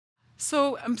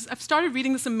So I've started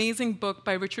reading this amazing book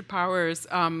by Richard Powers,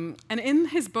 and in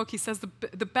his book he says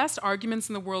the best arguments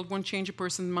in the world won't change a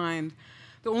person's mind.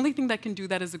 The only thing that can do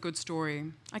that is a good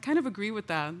story. I kind of agree with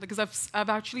that because I've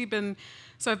actually been,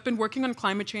 so I've been working on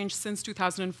climate change since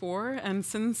 2004, and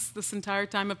since this entire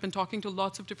time I've been talking to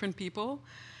lots of different people,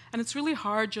 and it's really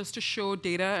hard just to show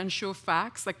data and show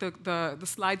facts, like the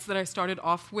slides that I started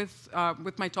off with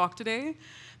my talk today.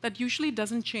 That usually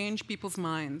doesn't change people's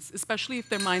minds, especially if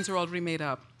their minds are already made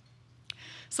up.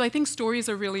 So I think stories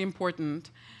are really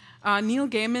important. Neil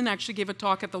Gaiman actually gave a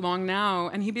talk at the Long Now,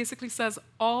 and he basically says,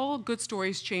 all good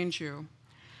stories change you.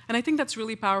 And I think that's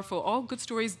really powerful. All good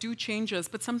stories do change us,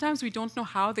 but sometimes we don't know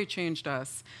how they changed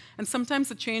us. And sometimes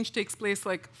the change takes place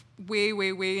like way,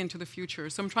 way, way into the future.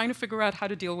 So I'm trying to figure out how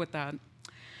to deal with that.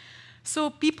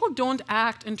 So people don't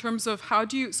act in terms of how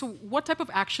do you, so what type of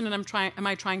action am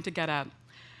I trying to get at?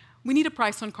 We need a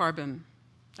price on carbon.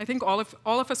 I think all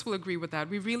of us will agree with that.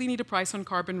 We really need a price on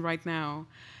carbon right now.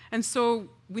 And so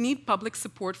we need public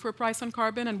support for a price on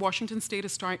carbon, and Washington State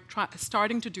is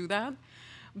starting to do that.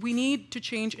 We need to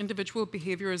change individual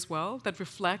behavior as well that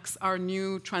reflects our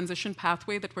new transition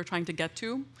pathway that we're trying to get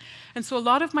to. And so a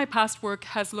lot of my past work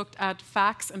has looked at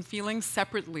facts and feelings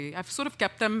separately. I've sort of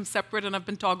kept them separate, and I've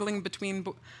been toggling between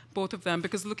both of them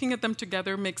because looking at them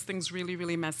together makes things really,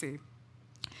 really messy.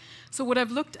 So what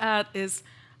I've looked at is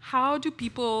how do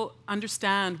people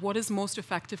understand what is most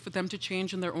effective for them to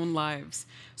change in their own lives?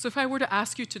 So if I were to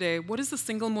ask you today, what is the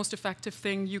single most effective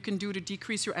thing you can do to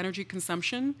decrease your energy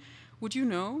consumption? Would you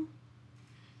know?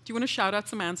 Do you want to shout out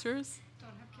some answers?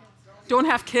 Don't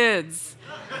have kids.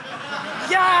 Don't have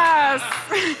kids. Yes!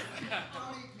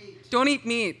 Don't eat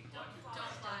meat.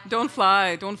 Don't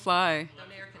fly. Don't fly.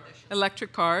 Don't air condition.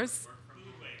 Electric cars.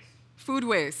 Food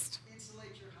waste.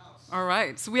 All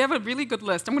right, so we have a really good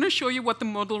list. I'm going to show you what the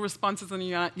modal response is in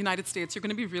the United States. You're going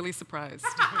to be really surprised.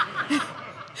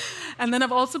 And then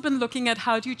I've also been looking at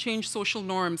how do you change social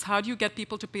norms? How do you get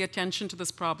people to pay attention to this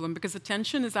problem? Because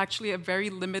attention is actually a very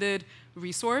limited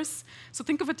resource. So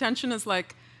think of attention as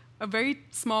like a very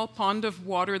small pond of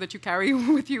water that you carry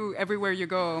with you everywhere you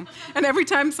go. And every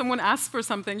time someone asks for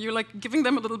something, you're like giving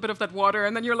them a little bit of that water,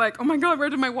 and then you're like, oh my God, where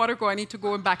did my water go? I need to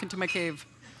go back into my cave.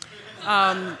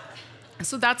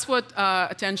 So that's what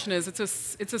attention is.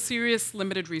 It's a serious,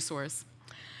 limited resource.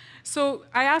 So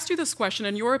I asked you this question,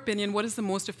 in your opinion, what is the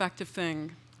most effective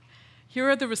thing? Here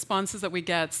are the responses that we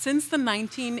get. Since the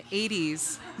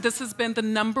 1980s, this has been the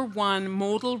 #1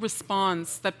 modal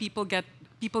response that people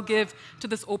give to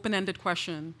this open-ended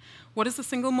question. What is the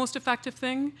single most effective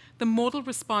thing? The modal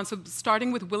response,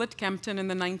 starting with Willett Kempton in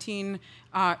the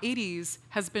 1980s,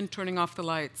 has been turning off the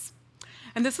lights.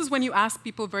 And this is when you ask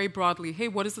people very broadly, hey,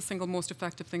 what is the single most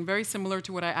effective thing? Very similar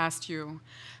to what I asked you.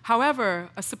 However,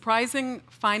 a surprising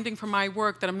finding from my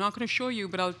work that I'm not going to show you,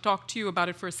 but I'll talk to you about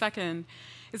it for a second,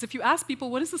 is if you ask people,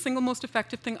 what is the single most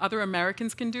effective thing other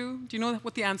Americans can do? Do you know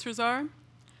what the answers are?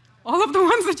 All of the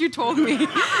ones that you told me.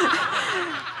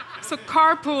 So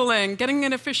carpooling, getting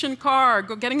an efficient car,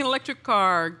 getting an electric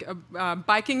car,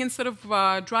 biking instead of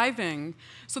driving.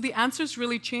 So the answers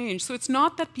really change. So it's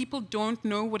not that people don't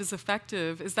know what is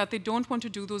effective, it's that they don't want to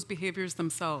do those behaviors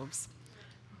themselves.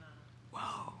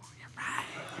 Whoa, you're right.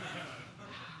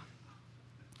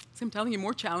 So I'm telling you,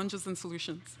 more challenges than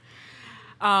solutions.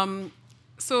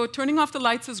 So turning off the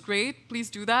lights is great, please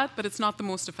do that, but it's not the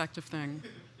most effective thing.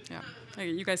 Yeah,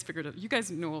 you guys figured it, you guys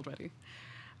know already.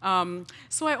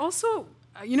 So I also,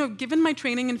 given my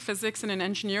training in physics and in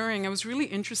engineering, I was really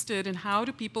interested in how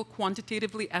do people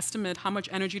quantitatively estimate how much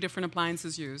energy different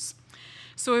appliances use.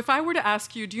 So if I were to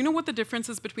ask you, do you know what the difference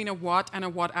is between a watt and a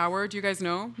watt hour? Do you guys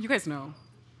know? You guys know.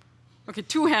 Okay,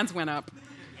 2 hands went up.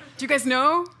 Do you guys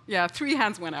know? Yeah, 3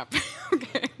 hands went up.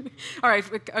 Okay. All right,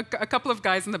 a couple of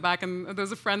guys in the back, and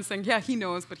there's a friend saying, yeah, he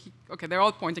knows, but okay, they're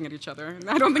all pointing at each other.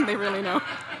 I don't think they really know.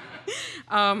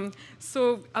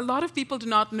 So a lot of people do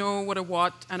not know what a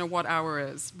watt and a watt hour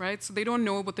is, right? So they don't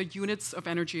know what the units of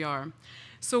energy are.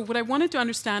 So what I wanted to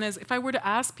understand is if I were to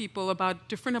ask people about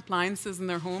different appliances in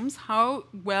their homes, how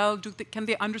well can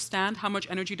they understand how much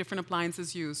energy different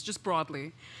appliances use, just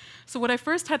broadly? So what I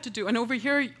first had to do, and over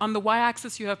here on the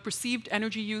y-axis you have perceived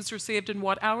energy used or saved in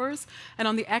watt hours, and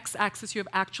on the x-axis you have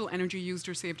actual energy used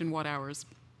or saved in watt hours.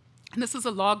 And this is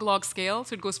a log-log scale,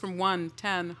 so it goes from 1,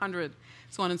 10, 100,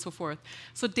 so on and so forth.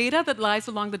 So data that lies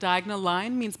along the diagonal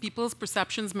line means people's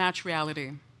perceptions match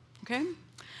reality, okay?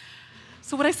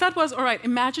 So what I said was, all right,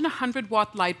 imagine a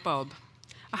 100-watt light bulb.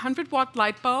 A 100-watt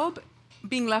light bulb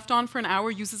being left on for an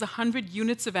hour uses 100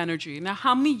 units of energy. Now,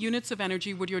 how many units of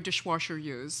energy would your dishwasher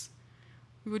use?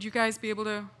 Would you guys be able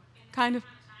to kind of?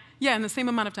 Yeah, in the same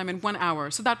amount of time, in 1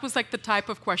 hour. So that was like the type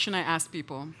of question I asked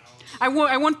people. I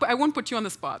won't put you on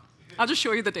the spot. I'll just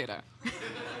show you the data.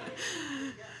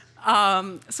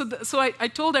 So I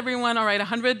told everyone, all right,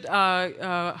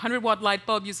 100-watt light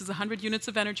bulb uses 100 units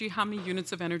of energy. How many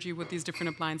units of energy would these different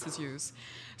appliances use?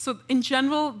 So in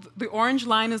general, the orange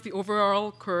line is the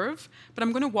overall curve, but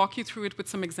I'm going to walk you through it with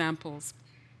some examples.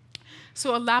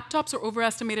 So laptops are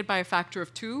overestimated by a factor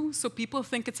of 2. So people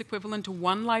think it's equivalent to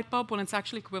 1 light bulb when it's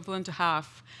actually equivalent to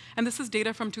half. And this is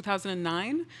data from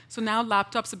 2009. So now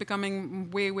laptops are becoming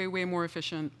way, way, way more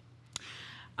efficient.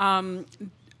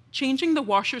 Changing the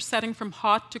washer setting from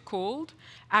hot to cold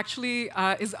actually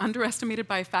is underestimated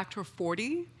by a factor of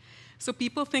 40. So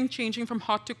people think changing from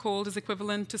hot to cold is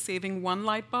equivalent to saving 1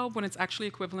 light bulb when it's actually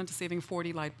equivalent to saving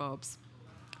 40 light bulbs.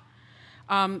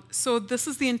 So this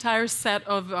is the entire set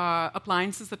of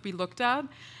appliances that we looked at.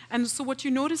 And so what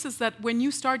you notice is that when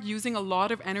you start using a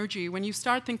lot of energy, when you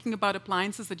start thinking about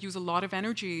appliances that use a lot of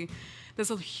energy,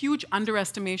 there's a huge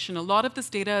underestimation. A lot of this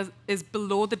data is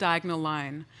below the diagonal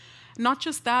line. Not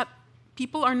just that,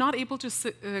 people are not able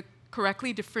to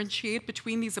correctly differentiate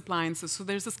between these appliances, so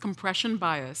there's this compression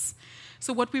bias.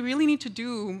 So what we really need to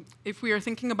do, if we are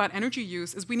thinking about energy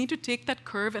use, is we need to take that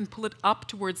curve and pull it up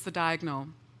towards the diagonal.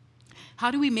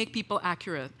 How do we make people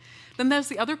accurate? Then there's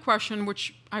the other question,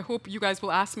 which I hope you guys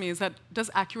will ask me, is that does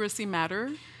accuracy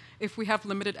matter if we have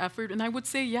limited effort? And I would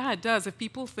say, yeah, it does. If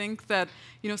people think that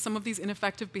some of these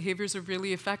ineffective behaviors are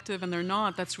really effective and they're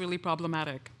not, that's really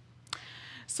problematic.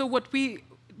 So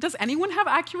does anyone have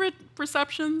accurate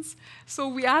perceptions? So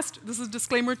we asked, this is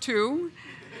disclaimer 2,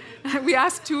 we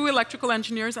asked 2 electrical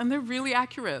engineers, and they're really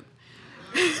accurate.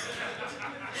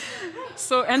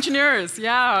 So engineers,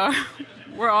 yeah,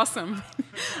 we're awesome.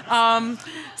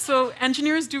 So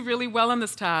engineers do really well on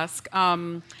this task.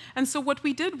 And so what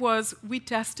we did was we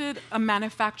tested a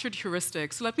manufactured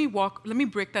heuristic. So let me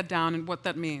break that down and what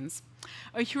that means.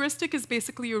 A heuristic is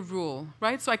basically a rule,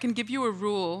 right? So I can give you a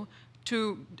rule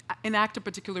to enact a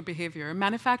particular behavior. A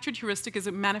manufactured heuristic is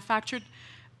a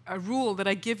rule that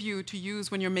I give you to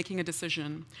use when you're making a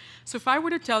decision. So if I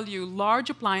were to tell you large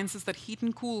appliances that heat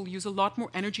and cool use a lot more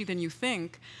energy than you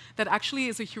think, that actually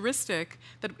is a heuristic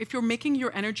that if you're making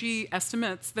your energy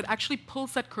estimates, that actually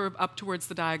pulls that curve up towards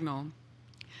the diagonal.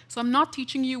 So I'm not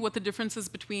teaching you what the difference is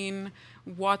between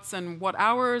watts and watt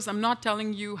hours. I'm not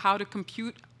telling you how to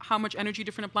compute how much energy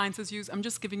different appliances use. I'm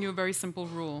just giving you a very simple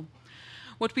rule.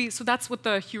 So that's what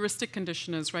the heuristic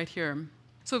condition is right here.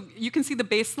 So you can see the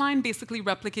baseline basically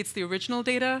replicates the original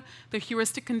data. The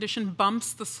heuristic condition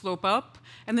bumps the slope up.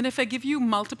 And then if I give you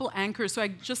multiple anchors, so I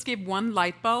just gave 1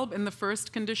 light bulb in the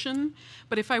first condition,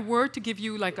 but if I were to give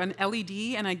you like an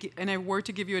LED and I were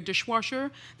to give you a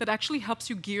dishwasher, that actually helps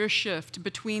you gear shift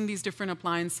between these different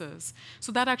appliances.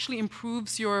 So that actually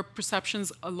improves your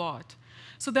perceptions a lot.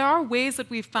 So there are ways that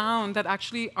we've found that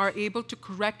actually are able to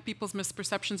correct people's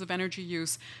misperceptions of energy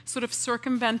use, sort of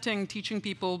circumventing teaching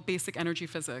people basic energy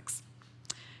physics.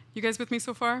 You guys with me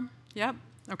so far? Yeah?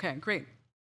 Okay, great.